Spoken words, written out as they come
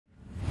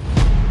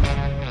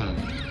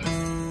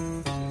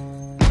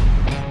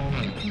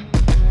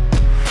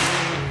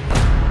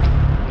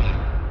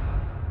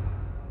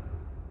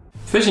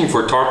Fishing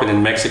for tarpon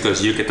in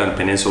Mexico's Yucatan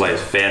Peninsula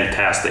is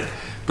fantastic,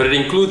 but it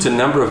includes a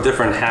number of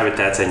different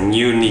habitats and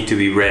you need to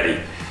be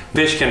ready.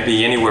 Fish can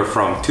be anywhere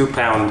from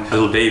 2-pound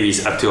little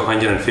babies up to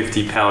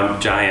 150-pound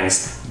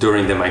giants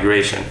during the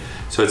migration.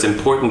 So it's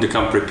important to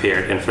come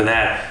prepared, and for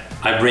that,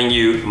 I bring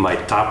you my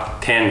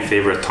top 10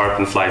 favorite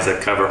tarpon flies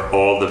that cover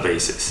all the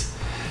bases.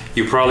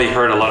 You probably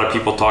heard a lot of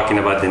people talking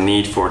about the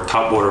need for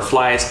topwater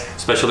flies,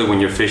 especially when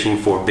you're fishing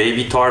for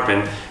baby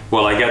tarpon.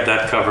 Well, I got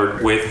that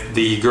covered with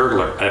the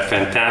gurgler, a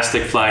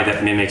fantastic fly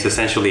that mimics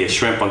essentially a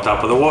shrimp on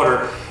top of the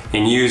water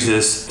and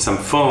uses some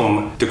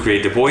foam to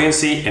create the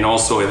buoyancy and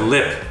also a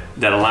lip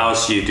that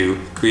allows you to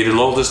create a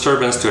little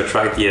disturbance to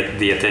attract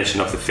the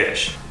attention of the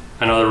fish.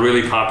 Another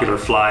really popular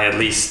fly, at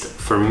least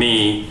for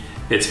me,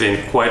 it's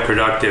been quite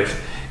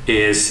productive,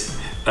 is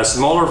a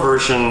smaller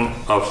version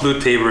of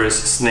Lutaber's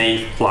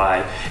snake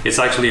fly. It's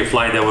actually a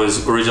fly that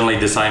was originally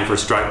designed for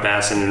striped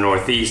bass in the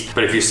Northeast,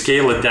 but if you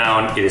scale it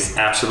down, it is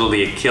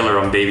absolutely a killer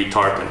on baby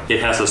tarpon.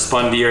 It has a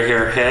spun deer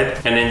hair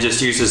head and then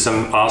just uses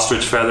some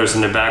ostrich feathers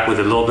in the back with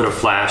a little bit of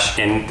flash,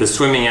 and the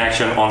swimming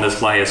action on this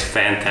fly is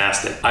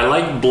fantastic. I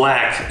like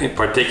black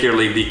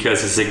particularly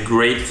because it's a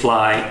great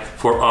fly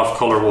for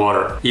off-color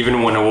water.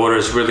 Even when the water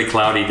is really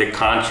cloudy, the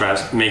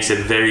contrast makes it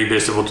very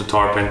visible to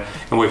tarpon,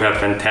 and we've had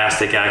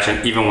fantastic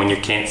action even when you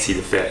can't see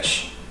the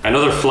fish.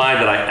 Another fly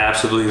that I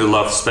absolutely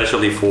love,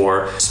 especially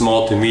for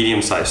small to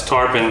medium-sized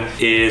tarpon,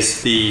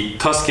 is the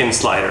Suescun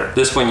slider.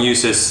 This one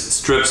uses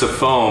strips of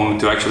foam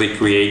to actually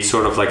create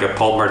sort of like a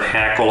pulvered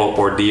hackle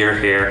or deer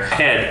hair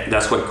head.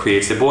 That's what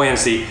creates the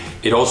buoyancy.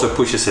 It also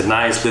pushes a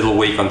nice little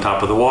wake on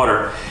top of the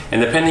water.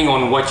 And depending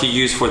on what you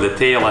use for the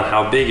tail and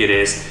how big it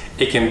is,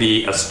 it can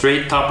be a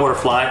straight topwater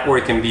fly or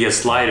it can be a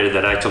slider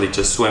that actually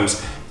just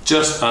swims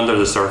just under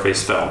the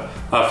surface film.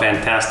 A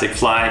fantastic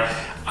fly.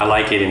 I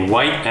like it in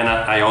white, and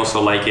I also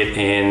like it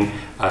in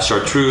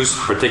chartreuse,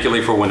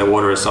 particularly for when the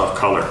water is off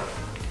color.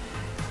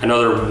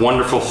 Another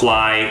wonderful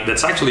fly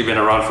that's actually been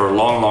around for a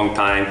long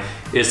time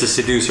is the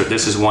seducer.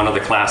 This is one of the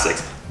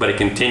classics, but it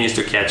continues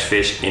to catch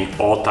fish in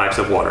all types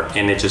of water,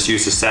 and it just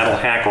uses saddle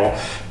hackle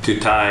to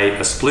tie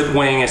a split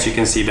wing, as you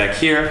can see back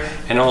here,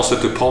 and also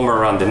to palmer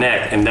around the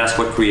neck, and that's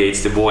what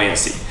creates the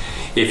buoyancy.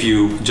 If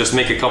you just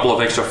make a couple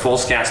of extra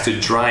false casts to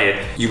dry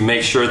it, you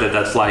make sure that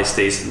that fly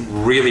stays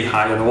really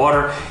high in the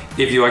water.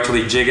 If you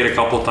actually jig it a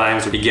couple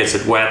times, it gets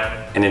it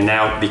wet, and then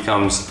now it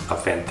becomes a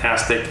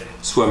fantastic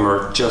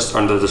swimmer just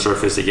under the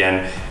surface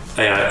again.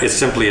 It's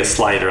simply a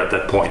slider at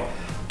that point.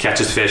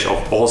 Catches fish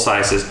of all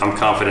sizes. I'm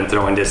confident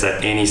throwing this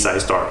at any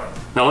size tarpon.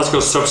 Now let's go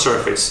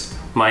subsurface.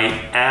 My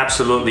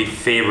absolutely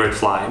favorite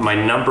fly, my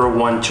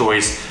 #1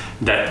 choice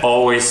that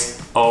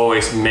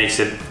always makes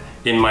it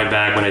in my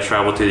bag when I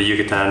travel to the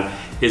Yucatan,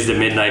 is the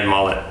midnight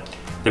mullet.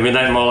 The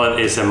midnight mullet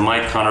is a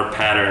Mike Connor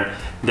pattern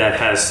that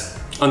has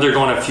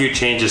undergone a few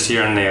changes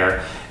here and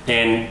there,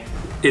 and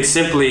it's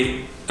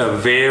simply a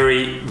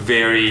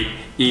very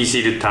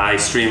easy to tie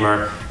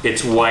streamer.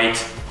 It's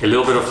white, a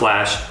little bit of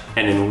flash,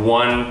 and then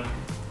one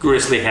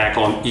grizzly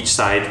hackle on each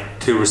side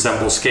to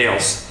resemble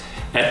scales.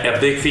 A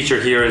big feature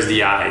here is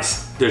the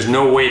eyes. There's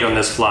no weight on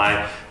this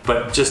fly,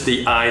 but just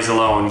the eyes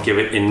alone give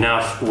it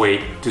enough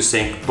weight to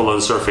sink below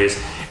the surface.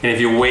 And if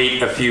you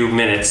wait a few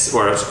minutes,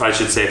 or I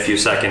should say a few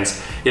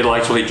seconds, it'll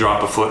actually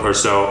drop a foot or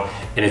so.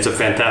 And it's a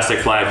fantastic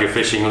fly if you're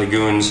fishing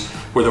lagoons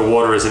where the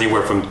water is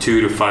anywhere from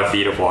 2 to 5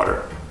 feet of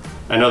water.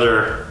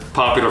 Another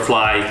popular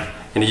fly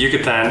in the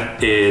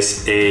Yucatan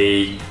is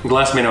a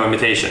glass minnow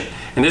imitation.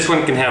 And this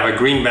one can have a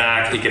green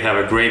back, it can have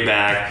a gray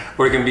back,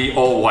 or it can be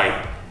all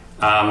white.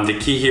 The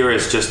key here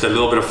is just a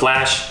little bit of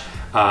flash,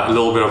 a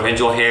little bit of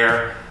angel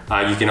hair.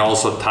 You can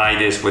also tie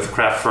this with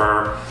craft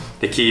fur.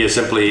 The key is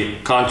simply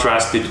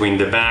contrast between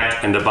the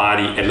back and the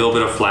body, a little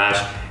bit of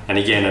flash, and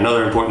again,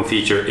 another important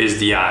feature is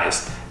the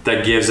eyes.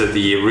 That gives it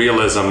the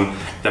realism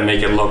that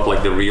make it look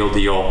like the real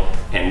deal,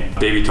 and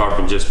baby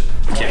tarpon just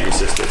can't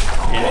resist it.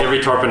 And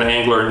every tarpon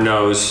angler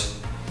knows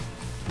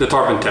the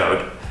tarpon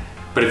toad.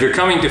 But if you're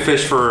coming to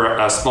fish for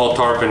a small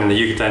tarpon in the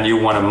Yucatan, you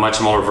want a much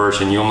smaller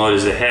version. You'll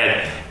notice the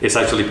head is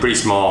actually pretty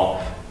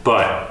small,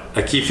 but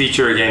a key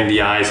feature, again,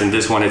 the eyes, and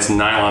this one it's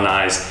nylon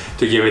eyes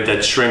to give it that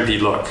shrimpy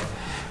look.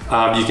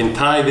 You can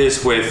tie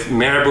this with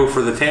marabou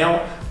for the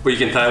tail, or you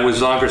can tie it with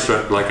zonker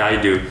strip like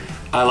I do.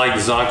 I like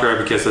the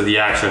zonker because of the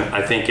action.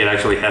 I think it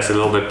actually has a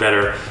little bit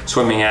better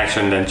swimming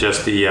action than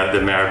just the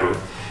marabou.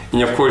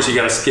 And of course, you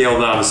gotta scale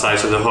down the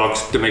size of the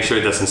hooks to make sure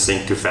it doesn't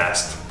sink too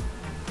fast.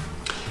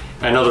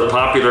 Another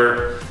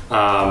popular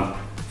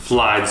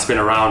fly that's been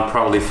around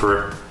probably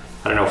for,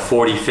 I don't know,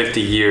 40, 50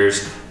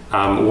 years,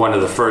 one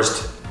of the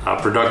first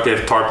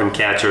productive tarpon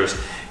catchers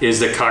is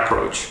the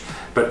cockroach.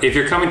 But if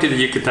you're coming to the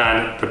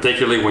Yucatan,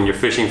 particularly when you're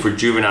fishing for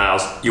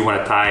juveniles, you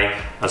want to tie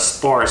a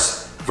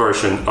sparse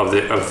version of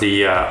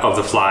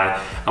the fly.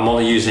 I'm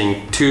only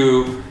using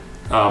 2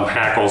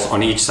 hackles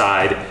on each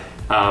side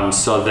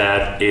so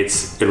that it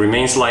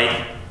remains light,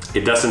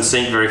 it doesn't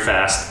sink very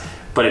fast,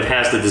 but it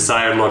has the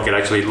desired look. It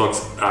actually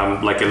looks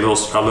like a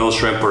little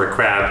shrimp or a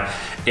crab.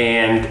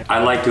 And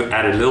I like to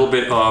add a little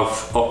bit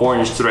of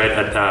orange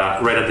thread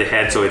right at the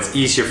head, so it's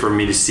easier for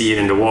me to see it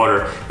in the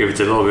water if it's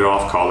a little bit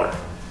off color.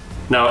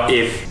 Now,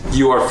 if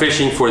you are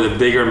fishing for the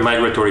bigger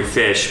migratory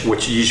fish,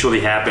 which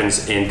usually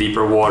happens in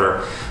deeper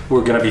water,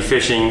 we're gonna be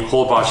fishing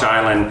Holbox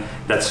Island,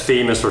 that's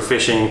famous for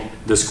fishing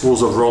the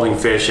schools of rolling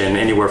fish in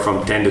anywhere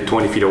from 10 to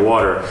 20 feet of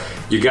water.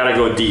 You gotta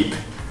go deep.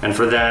 And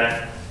for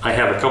that, I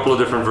have a couple of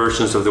different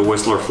versions of the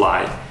Whistler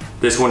fly.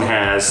 This one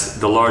has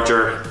the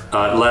larger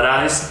lead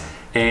eyes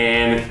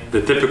and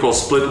the typical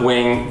split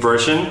wing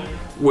version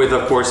with,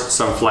 of course,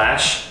 some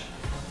flash.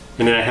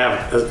 And then I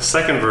have a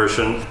second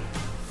version.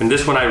 In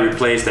this one I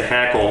replaced the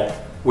hackle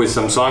with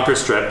some zonker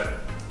strip,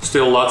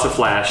 still lots of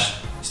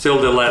flash,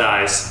 still the lead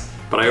eyes,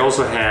 but I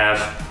also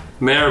have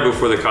marabou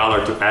for the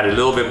collar to add a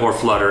little bit more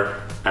flutter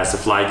as the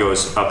fly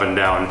goes up and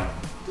down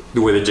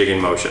with a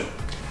jigging motion.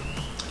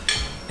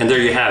 And there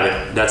you have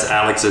it. That's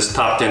Alex's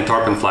top 10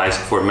 tarpon flies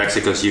for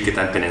Mexico's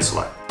Yucatan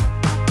Peninsula.